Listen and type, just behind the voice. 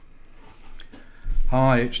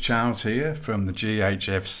Hi, it's Charles here from the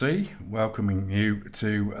GHFC, welcoming you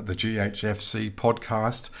to the GHFC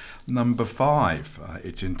podcast number 5.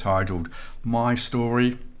 It's entitled My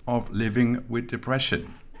Story of Living with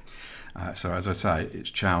Depression. So as I say, it's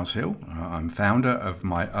Charles Hill. I'm founder of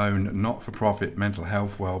my own not-for-profit mental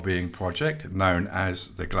health wellbeing project known as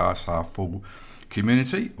the Glass Half Full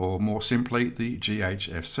Community, or more simply the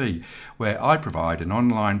GHFC, where I provide an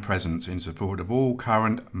online presence in support of all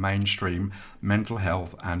current mainstream mental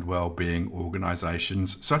health and wellbeing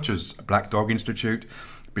organisations such as Black Dog Institute,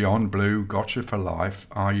 Beyond Blue, Gotcha for Life,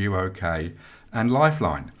 Are You OK, and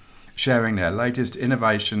Lifeline, sharing their latest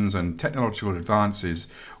innovations and technological advances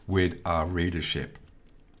with our readership.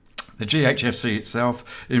 The GHFC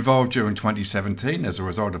itself evolved during 2017 as a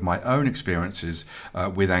result of my own experiences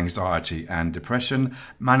with anxiety and depression,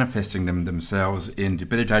 manifesting themselves in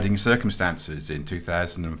debilitating circumstances in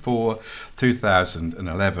 2004,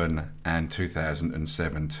 2011 and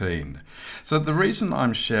 2017. So the reason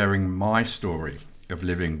I'm sharing my story of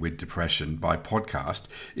living with depression by podcast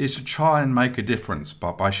is to try and make a difference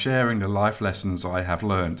by sharing the life lessons I have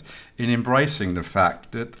learned in embracing the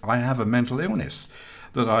fact that I have a mental illness,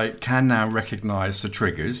 that I can now recognise the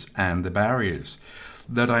triggers and the barriers,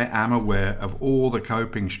 that I am aware of all the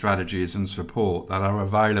coping strategies and support that are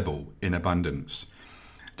available in abundance,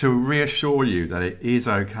 to reassure you that it is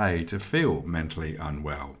okay to feel mentally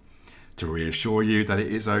unwell, to reassure you that it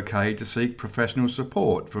is okay to seek professional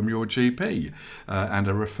support from your GP and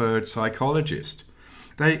a referred psychologist,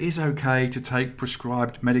 that it is okay to take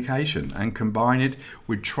prescribed medication and combine it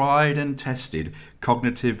with tried and tested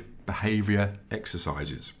cognitive behaviour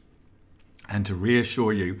exercises, and to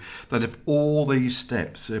reassure you that if all these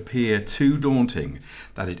steps appear too daunting,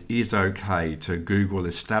 that it is okay to Google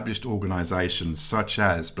established organisations such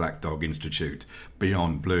as Black Dog Institute,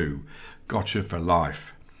 Beyond Blue, Gotcha for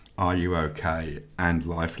Life, Are You OK, and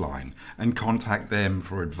Lifeline, and contact them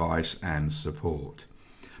for advice and support.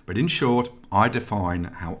 But in short, I define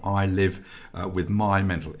how I live with my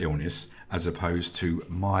mental illness as opposed to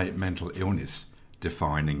my mental illness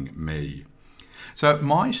defining me. So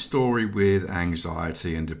my story with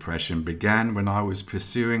anxiety and depression began when I was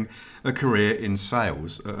pursuing a career in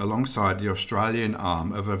sales alongside the Australian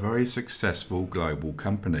arm of a very successful global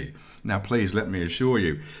company. Now please let me assure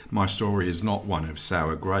you, my story is not one of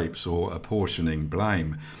sour grapes or apportioning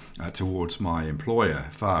blame towards my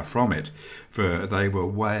employer, far from it, for they were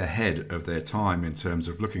way ahead of their time in terms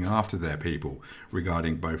of looking after their people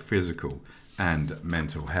regarding both physical and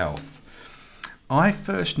mental health. I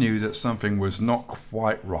first knew that something was not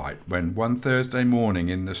quite right when one Thursday morning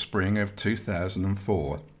in the spring of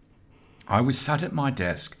 2004, I was sat at my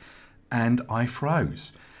desk and I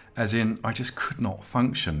froze, as in I just could not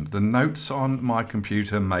function. The notes on my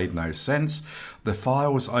computer made no sense. The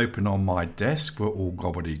files open on my desk were all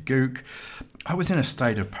gobbledygook. I was in a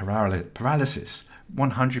state of paralysis,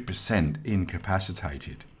 100%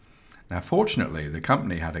 incapacitated. Now, fortunately, the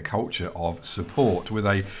company had a culture of support with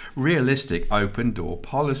a realistic open door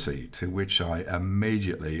policy to which I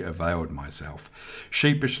immediately availed myself,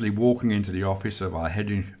 sheepishly walking into the office of our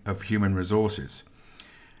head of human resources.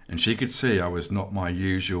 And she could see I was not my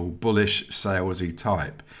usual bullish, salesy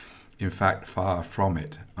type. In fact, far from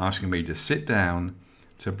it, asking me to sit down,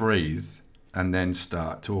 to breathe, and then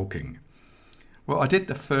start talking. Well, I did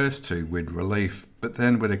the first two with relief, but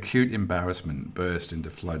then with acute embarrassment burst into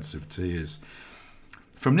floods of tears.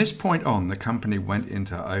 From this point on, the company went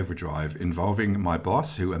into overdrive, involving my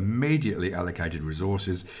boss, who immediately allocated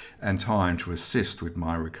resources and time to assist with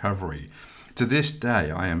my recovery. To this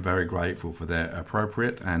day, I am very grateful for their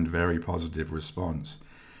appropriate and very positive response.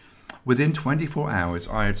 Within 24 hours,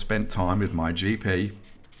 I had spent time with my GP,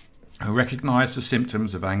 who recognised the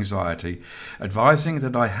symptoms of anxiety, advising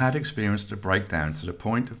that I had experienced a breakdown to the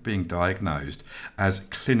point of being diagnosed as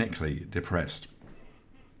clinically depressed.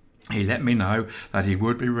 He let me know that he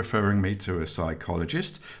would be referring me to a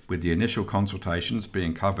psychologist, with the initial consultations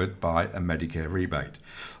being covered by a Medicare rebate,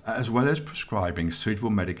 as well as prescribing suitable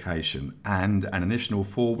medication and an additional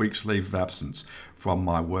 4 weeks leave of absence from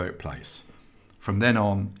my workplace. From then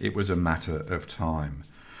on, it was a matter of time.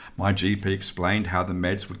 My GP explained how the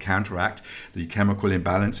meds would counteract the chemical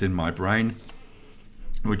imbalance in my brain,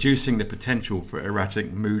 reducing the potential for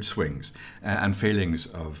erratic mood swings and feelings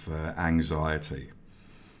of anxiety.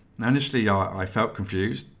 Now, initially, I felt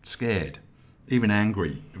confused, scared, even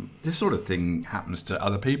angry. This sort of thing happens to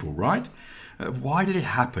other people, right? Why did it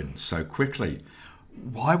happen so quickly?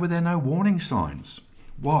 Why were there no warning signs?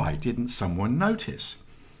 Why didn't someone notice?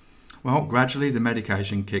 Well, gradually the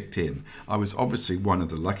medication kicked in. I was obviously one of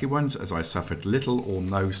the lucky ones, as I suffered little or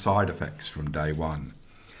no side effects from day one.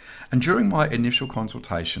 And during my initial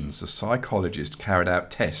consultations, the psychologist carried out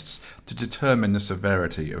tests to determine the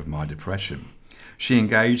severity of my depression. She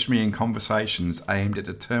engaged me in conversations aimed at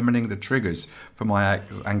determining the triggers for my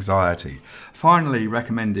anxiety, finally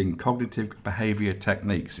recommending cognitive behavior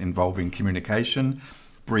techniques involving communication,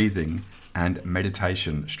 breathing, and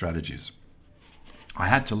meditation strategies. I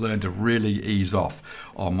had to learn to really ease off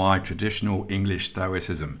on my traditional English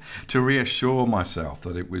stoicism, to reassure myself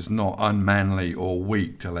that it was not unmanly or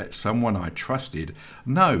weak to let someone I trusted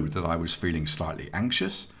know that I was feeling slightly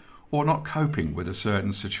anxious or not coping with a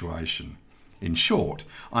certain situation. In short,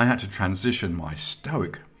 I had to transition my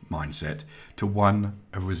stoic mindset to one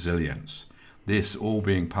of resilience, this all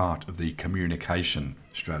being part of the communication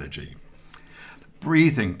strategy.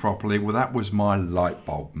 Breathing properly, well, that was my light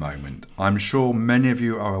bulb moment. I'm sure many of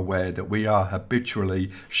you are aware that we are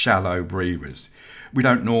habitually shallow breathers. We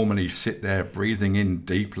don't normally sit there breathing in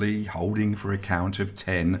deeply, holding for a count of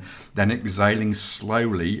 10, then exhaling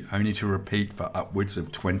slowly, only to repeat for upwards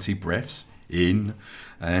of 20 breaths, in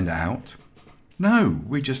and out. No,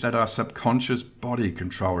 we just let our subconscious body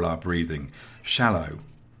control our breathing, shallow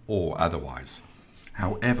or otherwise.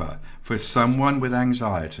 However, for someone with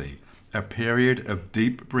anxiety, a period of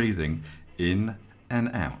deep breathing in and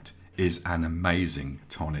out is an amazing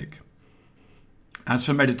tonic. As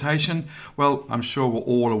for meditation, well, I'm sure we're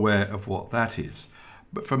all aware of what that is.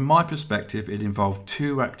 But from my perspective, it involved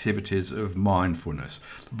two activities of mindfulness,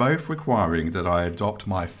 both requiring that I adopt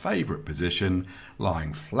my favourite position,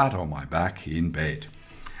 lying flat on my back in bed.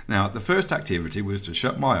 Now, the first activity was to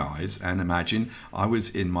shut my eyes and imagine I was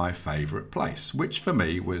in my favourite place, which for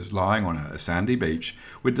me was lying on a sandy beach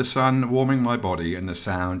with the sun warming my body and the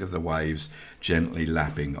sound of the waves gently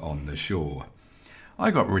lapping on the shore.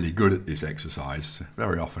 I got really good at this exercise,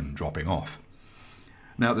 very often dropping off.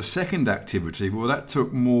 Now, the second activity, well, that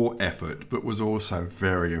took more effort, but was also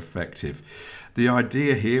very effective. The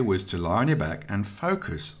idea here was to lie on your back and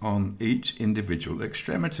focus on each individual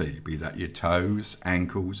extremity, be that your toes,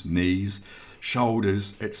 ankles, knees,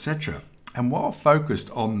 shoulders, etc. And while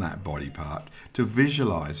focused on that body part, to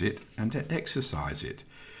visualize it and to exercise it.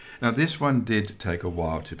 Now, this one did take a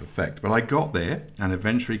while to perfect, but I got there and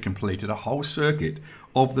eventually completed a whole circuit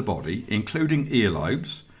of the body, including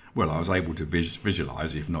earlobes. Well, I was able to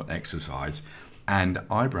visualize, if not exercise, and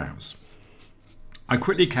eyebrows. I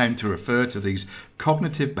quickly came to refer to these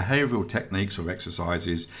cognitive behavioral techniques or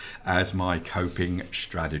exercises as my coping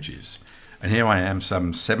strategies. And here I am,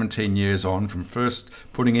 some 17 years on from first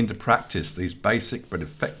putting into practice these basic but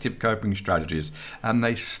effective coping strategies, and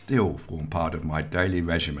they still form part of my daily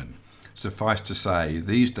regimen. Suffice to say,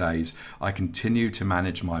 these days I continue to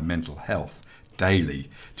manage my mental health daily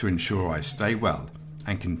to ensure I stay well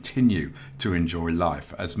and continue to enjoy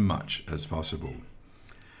life as much as possible.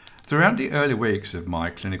 Throughout the early weeks of my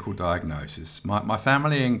clinical diagnosis, my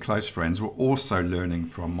family and close friends were also learning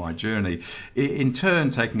from my journey, in turn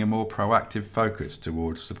taking a more proactive focus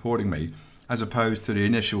towards supporting me, as opposed to the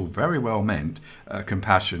initial very well meant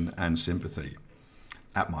compassion and sympathy.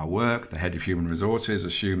 At my work, the head of human resources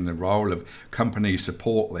assumed the role of company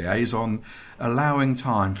support liaison, allowing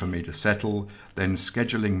time for me to settle, then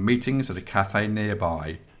scheduling meetings at a cafe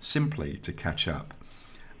nearby, simply to catch up.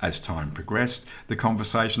 As time progressed, the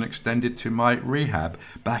conversation extended to my rehab,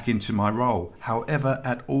 back into my role. However,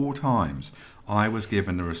 at all times, I was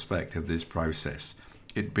given the respect of this process,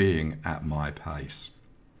 it being at my pace.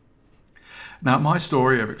 Now, my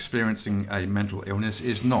story of experiencing a mental illness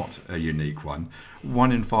is not a unique one.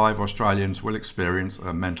 1 in 5 Australians will experience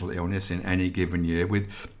a mental illness in any given year, with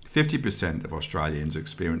 50% of Australians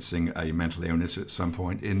experiencing a mental illness at some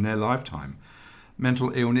point in their lifetime.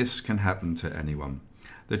 Mental illness can happen to anyone.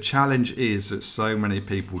 The challenge is that so many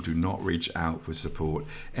people do not reach out for support,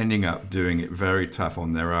 ending up doing it very tough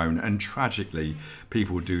on their own, and tragically,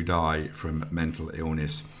 people do die from mental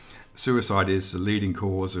illness. Suicide is the leading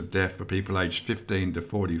cause of death for people aged 15 to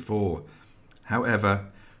 44. However,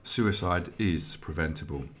 suicide is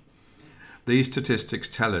preventable. These statistics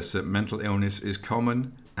tell us that mental illness is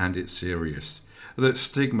common and it's serious, that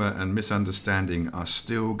stigma and misunderstanding are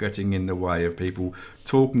still getting in the way of people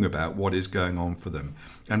talking about what is going on for them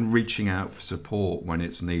and reaching out for support when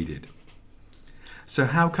it's needed. So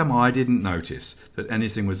how come I didn't notice that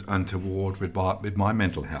anything was untoward with my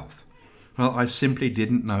mental health? Well, I simply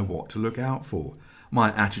didn't know what to look out for.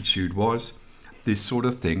 My attitude was, this sort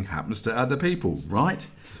of thing happens to other people, right?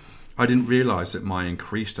 I didn't realise that my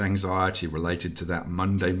increased anxiety related to that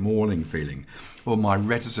Monday morning feeling, or my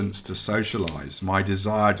reticence to socialise, my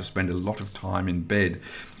desire to spend a lot of time in bed,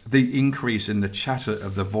 the increase in the chatter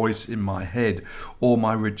of the voice in my head, or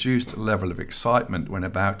my reduced level of excitement when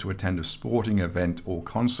about to attend a sporting event or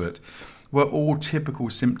concert were all typical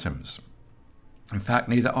symptoms. In fact,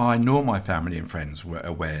 neither I nor my family and friends were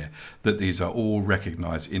aware that these are all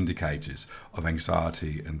recognised indicators of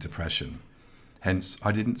anxiety and depression. Hence,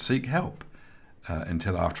 I didn't seek help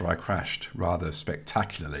until after I crashed rather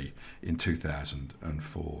spectacularly in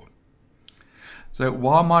 2004. So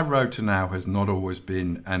while my road to now has not always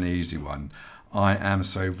been an easy one, I am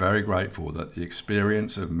so very grateful that the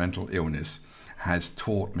experience of mental illness has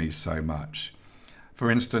taught me so much.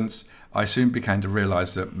 For instance, I soon began to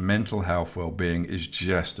realise that mental health well-being is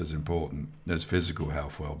just as important as physical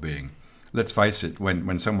health well-being. Let's face it,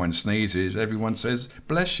 when someone sneezes, everyone says,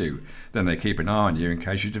 "Bless you." Then they keep an eye on you in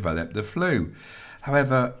case you develop the flu.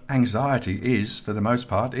 However, anxiety is, for the most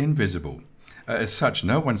part, invisible. As such,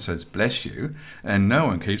 no one says "bless you," and no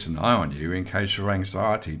one keeps an eye on you in case your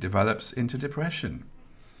anxiety develops into depression.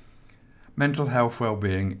 Mental health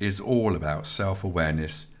well-being is all about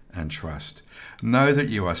self-awareness and trust. Know that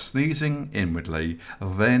you are sneezing inwardly,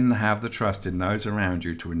 then have the trust in those around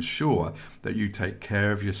you to ensure that you take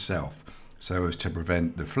care of yourself so as to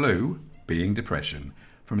prevent the flu, being depression,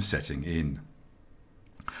 from setting in.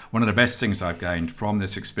 One of the best things I've gained from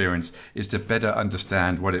this experience is to better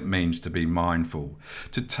understand what it means to be mindful,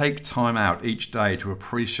 to take time out each day to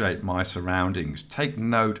appreciate my surroundings, take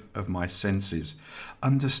note of my senses,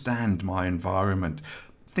 understand my environment,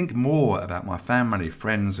 think more about my family,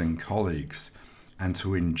 friends and colleagues, and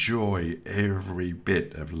to enjoy every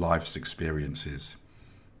bit of life's experiences.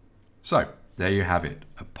 So, there you have it,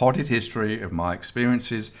 a potted history of my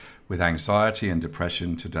experiences with anxiety and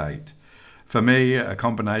depression to date. For me, a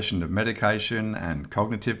combination of medication and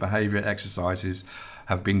cognitive behaviour exercises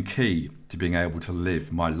have been key to being able to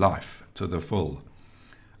live my life to the full.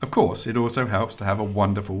 Of course, it also helps to have a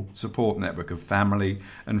wonderful support network of family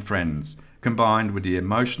and friends, combined with the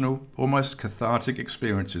emotional, almost cathartic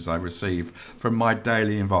experiences I receive from my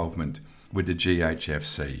daily involvement with the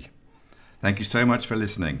GHFC. Thank you so much for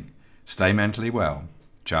listening. Stay mentally well.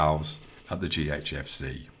 Charles at the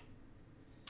GHFC.